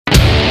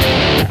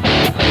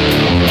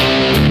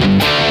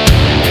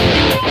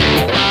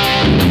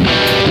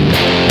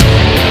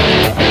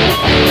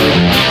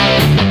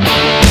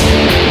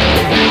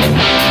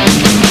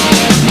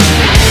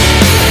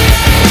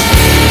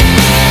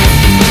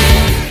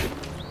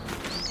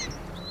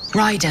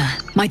Ryder,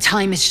 my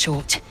time is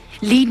short.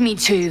 Lead me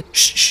to...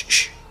 Shh, shh,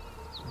 shh.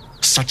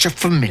 Such a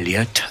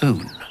familiar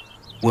tone.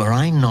 Were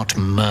I not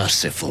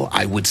merciful,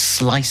 I would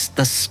slice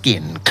the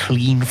skin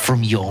clean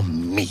from your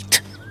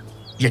meat.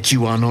 Yet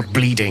you are not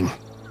bleeding.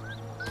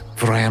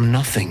 For I am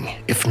nothing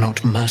if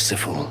not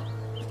merciful.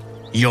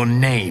 Your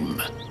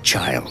name,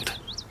 child.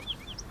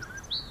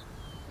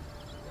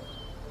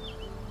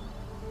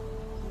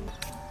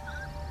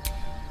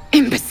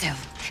 Imbecile!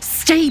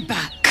 Stay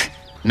back!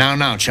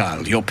 Now,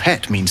 child, your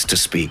pet means to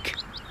speak.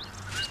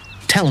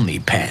 Tell me,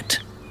 pet,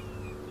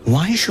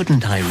 why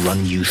shouldn't I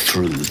run you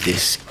through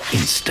this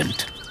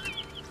instant?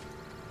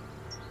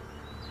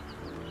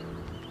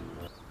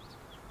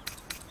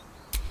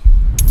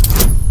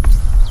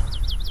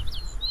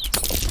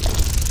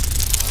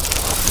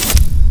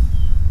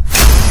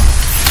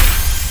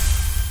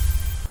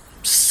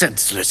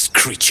 Senseless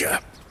creature.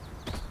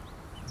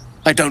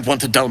 I don't want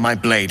to dull my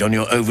blade on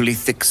your overly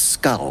thick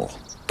skull,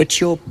 but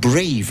your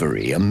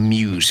bravery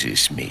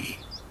amuses me.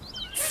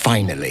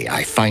 Finally,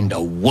 I find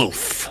a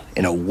wolf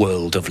in a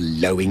world of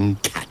lowing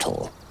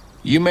cattle.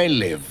 You may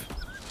live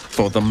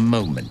for the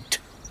moment.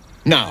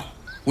 Now,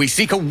 we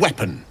seek a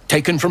weapon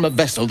taken from a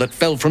vessel that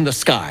fell from the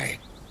sky.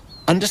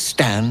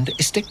 Understand,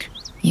 Istik?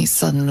 You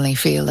suddenly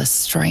feel a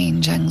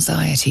strange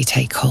anxiety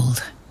take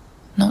hold.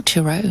 Not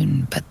your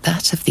own, but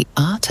that of the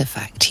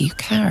artifact you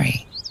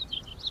carry.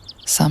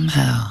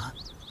 Somehow,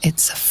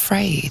 it's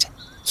afraid.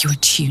 You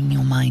attune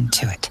your mind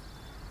to it.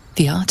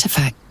 The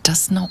artifact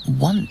does not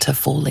want to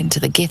fall into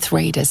the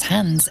Githyanki's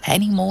hands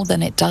any more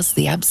than it does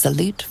the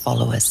Absolute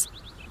followers.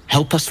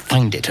 Help us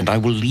find it, and I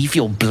will leave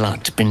your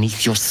blood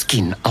beneath your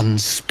skin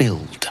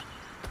unspilled.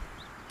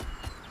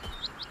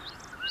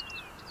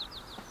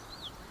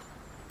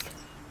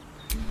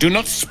 Do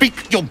not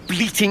speak. Your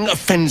bleating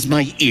offends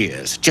my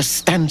ears. Just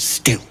stand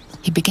still.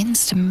 He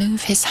begins to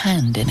move his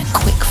hand in a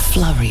quick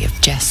flurry of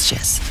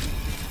gestures.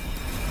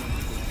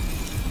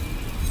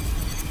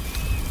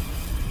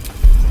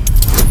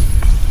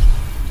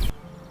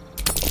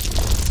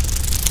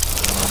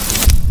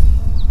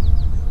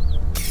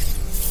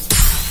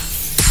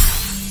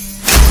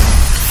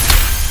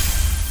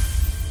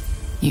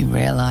 You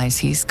realize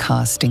he's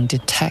casting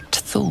Detect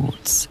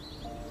Thoughts.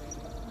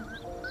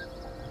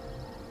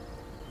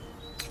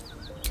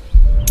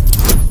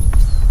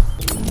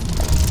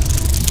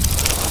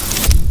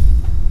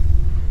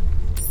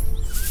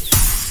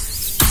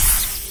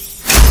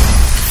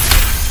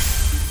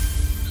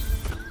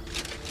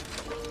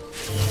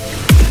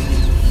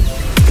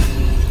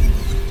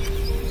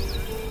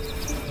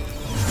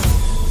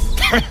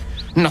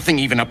 Nothing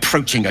even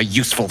approaching a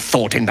useful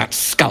thought in that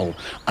skull.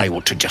 I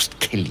ought to just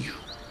kill you.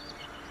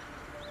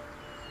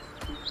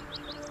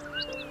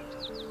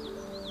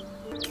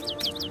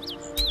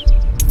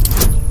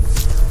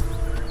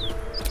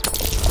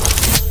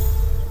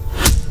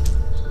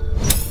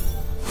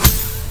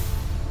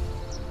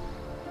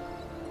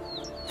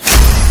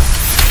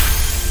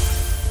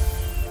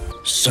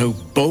 So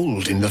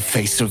bold in the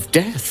face of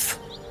death.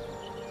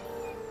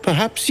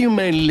 Perhaps you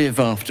may live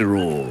after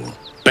all.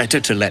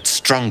 Better to let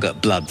stronger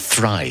blood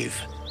thrive.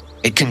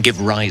 It can give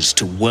rise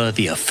to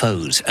worthier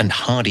foes and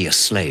hardier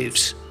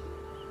slaves.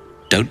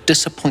 Don't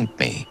disappoint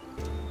me.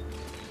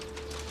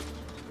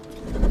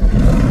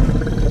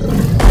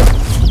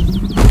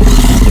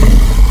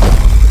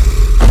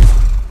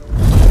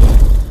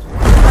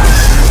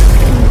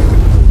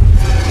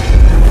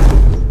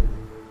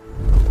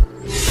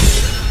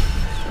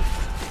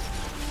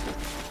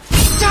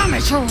 Damn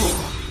it all!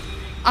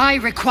 I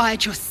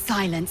required your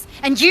silence,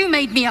 and you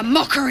made me a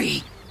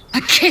mockery! A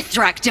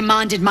Githyanki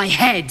demanded my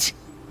head!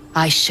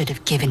 I should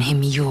have given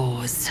him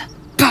yours.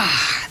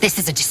 Bah! This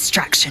is a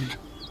distraction.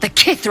 The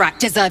Githyanki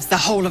deserves the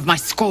whole of my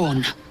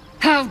scorn.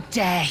 How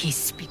dare he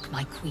speak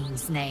my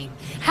queen's name?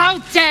 How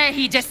dare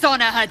he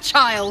dishonor her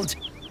child?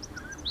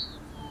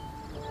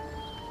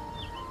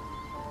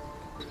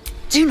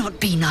 Do not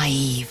be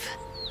naive.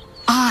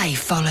 I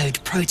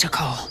followed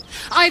protocol.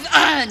 I've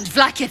earned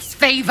Vlaakith's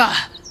favor.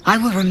 I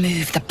will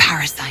remove the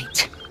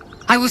parasite.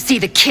 I will see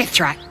the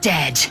Githyanki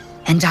dead,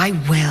 and I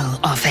will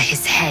offer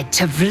his head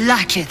to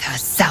Vlaakith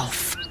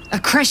herself.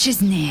 Akresh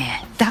is near,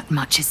 that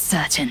much is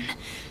certain.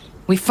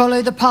 We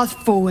follow the path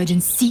forward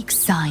and seek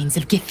signs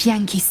of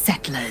Githyanki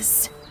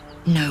settlers.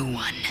 No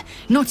one,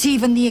 not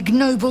even the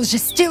ignoble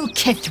Gestil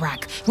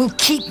Githyanki, will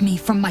keep me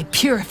from my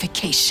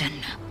purification.